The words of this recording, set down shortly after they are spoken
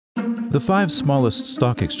The 5 smallest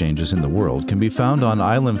stock exchanges in the world can be found on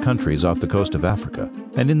island countries off the coast of Africa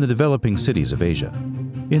and in the developing cities of Asia.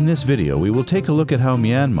 In this video, we will take a look at how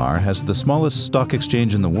Myanmar has the smallest stock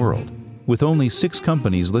exchange in the world, with only 6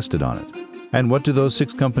 companies listed on it. And what do those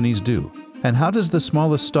 6 companies do? And how does the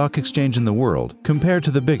smallest stock exchange in the world compare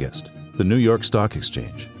to the biggest, the New York Stock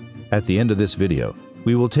Exchange? At the end of this video,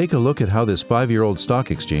 we will take a look at how this 5-year-old stock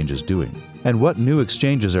exchange is doing, and what new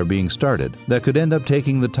exchanges are being started that could end up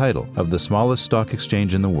taking the title of the smallest stock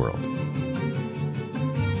exchange in the world.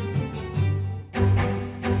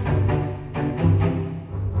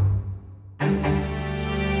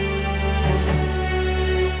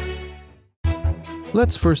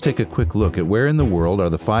 Let's first take a quick look at where in the world are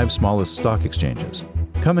the 5 smallest stock exchanges.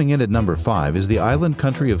 Coming in at number 5 is the island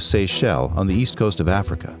country of Seychelles on the east coast of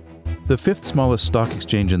Africa. The 5th smallest stock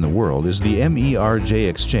exchange in the world is the MERJ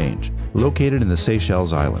Exchange, located in the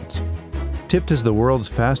Seychelles Islands. Tipped as the world's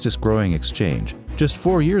fastest growing exchange, just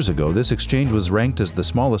 4 years ago this exchange was ranked as the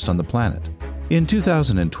smallest on the planet. In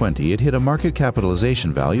 2020, it hit a market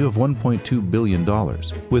capitalization value of $1.2 billion,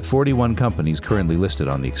 with 41 companies currently listed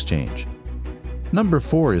on the exchange. Number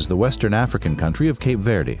 4 is the Western African country of Cape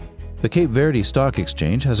Verde. The Cape Verde Stock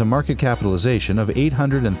Exchange has a market capitalization of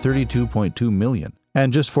 $832.2 million,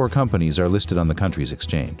 and just 4 companies are listed on the country's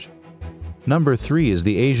exchange. Number 3 is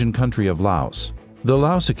the Asian country of Laos. The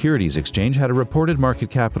Laos Securities Exchange had a reported market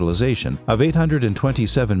capitalization of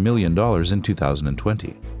 $827 million in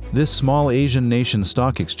 2020. This small Asian nation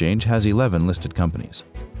stock exchange has 11 listed companies.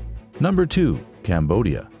 Number 2,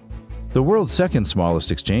 Cambodia. The world's 2nd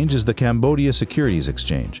smallest exchange is the Cambodia Securities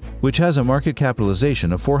Exchange, which has a market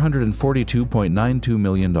capitalization of $442.92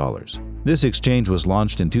 million. This exchange was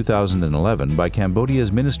launched in 2011 by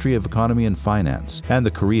Cambodia's Ministry of Economy and Finance and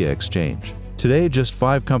the Korea Exchange. Today, just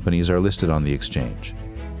 5 companies are listed on the exchange.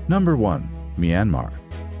 Number 1, Myanmar.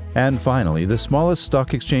 And finally, the smallest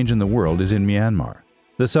stock exchange in the world is in Myanmar.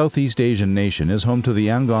 The Southeast Asian nation is home to the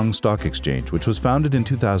Yangon Stock Exchange, which was founded in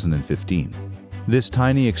 2015. This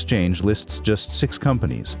tiny exchange lists just 6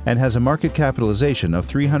 companies and has a market capitalization of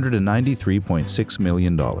 $393.6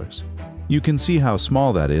 million. You can see how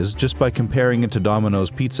small that is just by comparing it to Domino's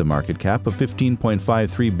Pizza market cap of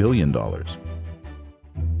 $15.53 billion.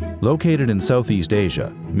 Located in Southeast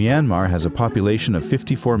Asia, Myanmar has a population of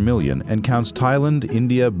 54 million and counts Thailand,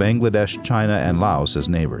 India, Bangladesh, China, and Laos as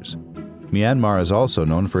neighbors. Myanmar is also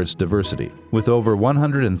known for its diversity, with over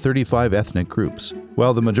 135 ethnic groups,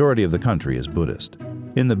 while the majority of the country is Buddhist.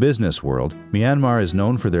 In the business world, Myanmar is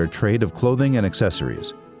known for their trade of clothing and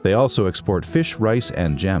accessories. They also export fish, rice,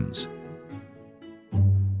 and gems.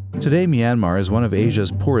 Today, Myanmar is one of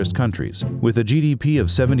Asia's poorest countries, with a GDP of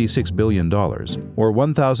 $76 billion, or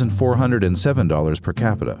 $1,407 per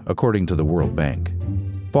capita, according to the World Bank.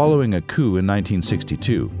 Following a coup in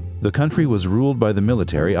 1962, the country was ruled by the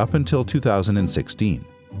military up until 2016.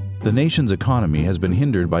 The nation's economy has been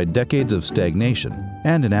hindered by decades of stagnation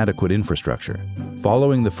and inadequate infrastructure.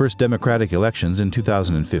 Following the first democratic elections in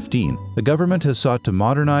 2015, the government has sought to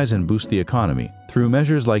modernize and boost the economy through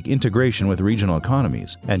measures like integration with regional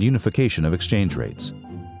economies and unification of exchange rates.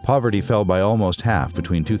 Poverty fell by almost half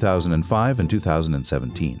between 2005 and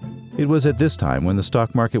 2017. It was at this time when the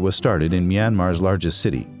stock market was started in Myanmar's largest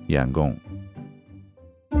city, Yangon.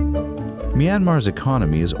 Myanmar's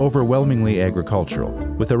economy is overwhelmingly agricultural,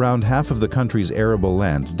 with around half of the country's arable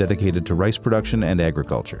land dedicated to rice production and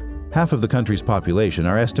agriculture. Half of the country's population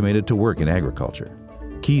are estimated to work in agriculture.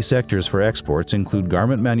 Key sectors for exports include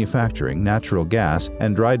garment manufacturing, natural gas,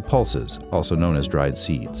 and dried pulses, also known as dried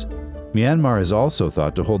seeds. Myanmar is also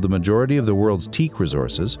thought to hold the majority of the world's teak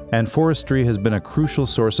resources, and forestry has been a crucial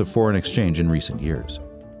source of foreign exchange in recent years.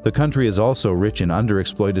 The country is also rich in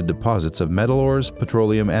underexploited deposits of metal ores,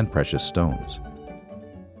 petroleum, and precious stones.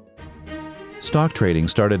 Stock trading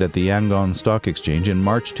started at the Yangon Stock Exchange in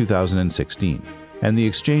March 2016, and the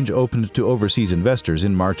exchange opened to overseas investors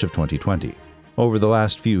in March of 2020. Over the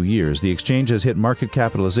last few years, the exchange has hit market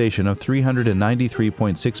capitalization of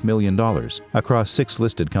 $393.6 million across 6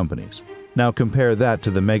 listed companies. Now compare that to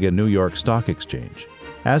the mega New York Stock Exchange.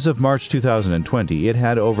 As of March 2020, it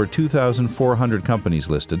had over 2,400 companies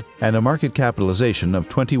listed and a market capitalization of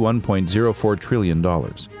 $21.04 trillion.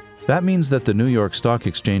 That means that the New York Stock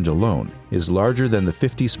Exchange alone is larger than the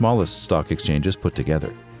 50 smallest stock exchanges put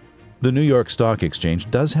together. The New York Stock Exchange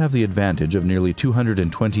does have the advantage of nearly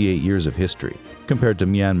 228 years of history, compared to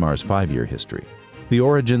Myanmar's 5-year history. The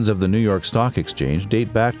origins of the New York Stock Exchange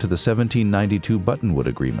date back to the 1792 Buttonwood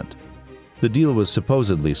Agreement. The deal was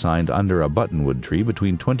supposedly signed under a buttonwood tree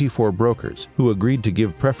between 24 brokers who agreed to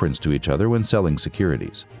give preference to each other when selling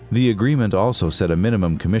securities. The agreement also set a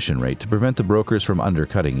minimum commission rate to prevent the brokers from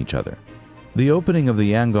undercutting each other. The opening of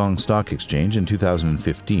the Yangon Stock Exchange in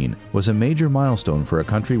 2015 was a major milestone for a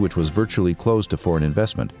country which was virtually closed to foreign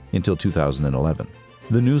investment until 2011.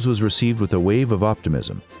 The news was received with a wave of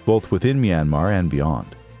optimism, both within Myanmar and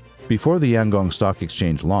beyond. Before the Yangon Stock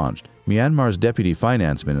Exchange launched, Myanmar's Deputy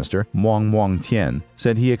Finance Minister, Muang Thien,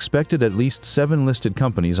 said he expected at least 7 listed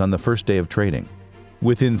companies on the first day of trading.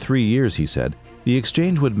 Within 3 years, he said, the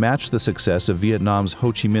exchange would match the success of Vietnam's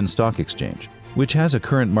Ho Chi Minh Stock Exchange, which has a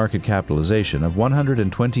current market capitalization of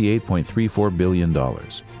 $128.34 billion.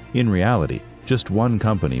 In reality, just one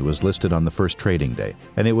company was listed on the first trading day,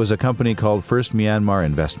 and it was a company called First Myanmar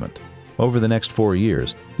Investment. Over the next 4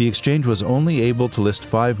 years, the exchange was only able to list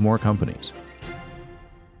 5 more companies.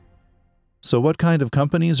 So what kind of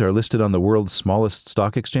companies are listed on the world's smallest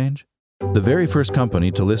stock exchange? The very first company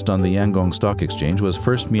to list on the Yangon Stock Exchange was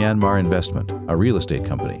First Myanmar Investment, a real estate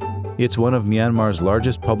company. It's one of Myanmar's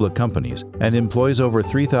largest public companies and employs over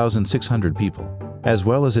 3,600 people. As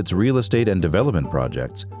well as its real estate and development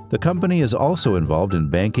projects, the company is also involved in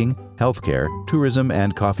banking, healthcare, tourism,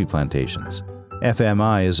 and coffee plantations.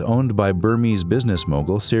 FMI is owned by Burmese business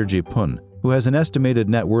mogul Sirje Pun, who has an estimated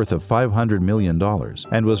net worth of $500 million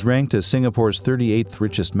and was ranked as Singapore's 38th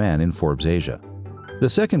richest man in Forbes Asia. The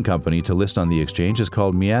second company to list on the exchange is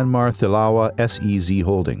called Myanmar Thilawa SEZ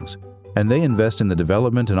Holdings, and they invest in the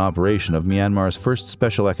development and operation of Myanmar's first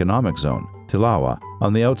special economic zone, Thilawa,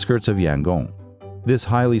 on the outskirts of Yangon. This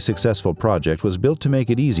highly successful project was built to make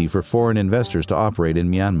it easy for foreign investors to operate in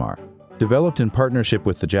Myanmar. Developed in partnership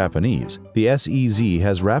with the Japanese, the SEZ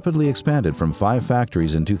has rapidly expanded from 5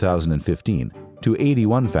 factories in 2015 to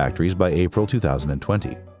 81 factories by April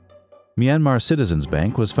 2020. Myanmar Citizens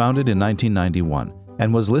Bank was founded in 1991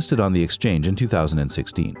 and was listed on the exchange in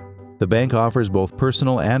 2016. The bank offers both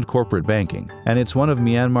personal and corporate banking, and it's one of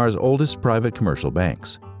Myanmar's oldest private commercial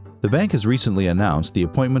banks. The bank has recently announced the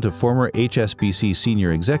appointment of former HSBC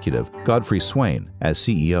senior executive Godfrey Swain as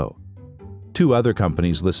CEO. 2 other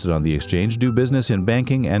companies listed on the exchange do business in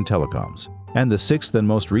banking and telecoms. And the 6th and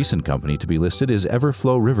most recent company to be listed is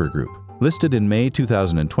Everflow River Group. Listed in May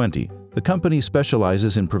 2020, the company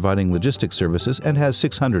specializes in providing logistics services and has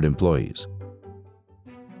 600 employees.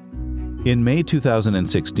 In May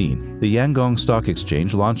 2016, the Yangon Stock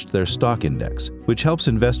Exchange launched their stock index, which helps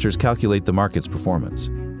investors calculate the market's performance.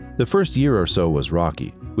 The first year or so was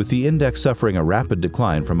rocky, with the index suffering a rapid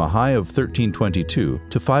decline from a high of 1322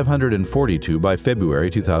 to 542 by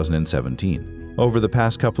February 2017. Over the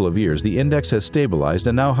past couple of years, the index has stabilized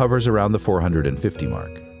and now hovers around the 450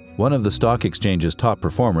 mark. One of the stock exchange's top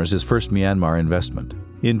performers is First Myanmar Investment.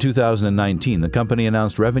 In 2019, the company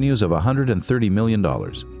announced revenues of $130 million.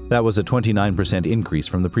 That was a 29% increase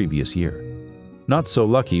from the previous year. Not so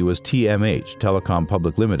lucky was TMH, Telecom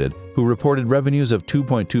Public Limited, who reported revenues of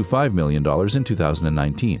 $2.25 million in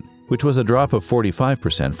 2019, which was a drop of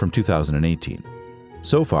 45% from 2018.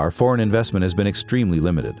 So far, foreign investment has been extremely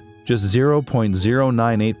limited. Just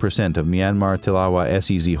 0.098% of Myanmar Thilawa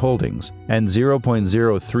SEZ holdings and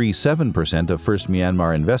 0.037% of First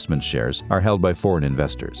Myanmar Investment shares are held by foreign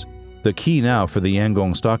investors. The key now for the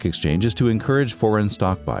Yangon Stock Exchange is to encourage foreign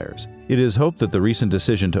stock buyers. It is hoped that the recent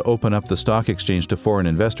decision to open up the stock exchange to foreign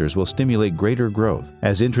investors will stimulate greater growth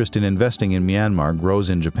as interest in investing in Myanmar grows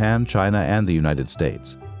in Japan, China, and the United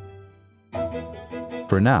States.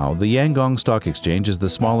 For now, the Yangon Stock Exchange is the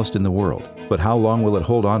smallest in the world, but how long will it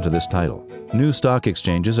hold on to this title? New stock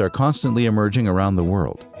exchanges are constantly emerging around the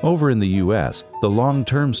world. Over in the US, the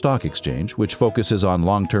Long-Term Stock Exchange, which focuses on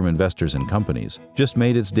long-term investors and companies, just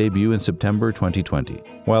made its debut in September 2020,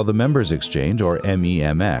 while the Members Exchange, or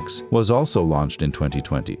MEMX, was also launched in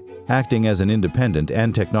 2020, acting as an independent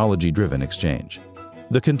and technology-driven exchange.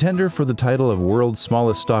 The contender for the title of world's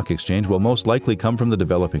smallest stock exchange will most likely come from the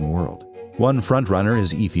developing world. One frontrunner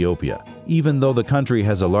is Ethiopia. Even though the country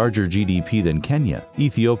has a larger GDP than Kenya,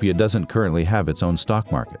 Ethiopia doesn't currently have its own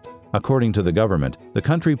stock market. According to the government, the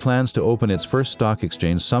country plans to open its first stock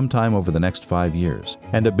exchange sometime over the next 5 years,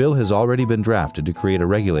 and a bill has already been drafted to create a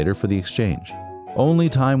regulator for the exchange. Only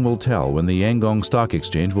time will tell when the Yangon Stock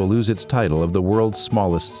Exchange will lose its title of the world's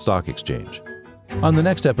smallest stock exchange. On the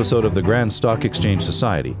next episode of the Grand Stock Exchange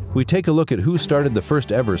Society, we take a look at who started the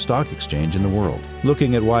first ever stock exchange in the world,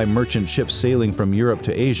 looking at why merchant ships sailing from Europe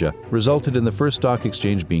to Asia resulted in the first stock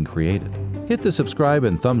exchange being created. Hit the subscribe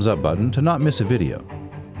and thumbs up button to not miss a video.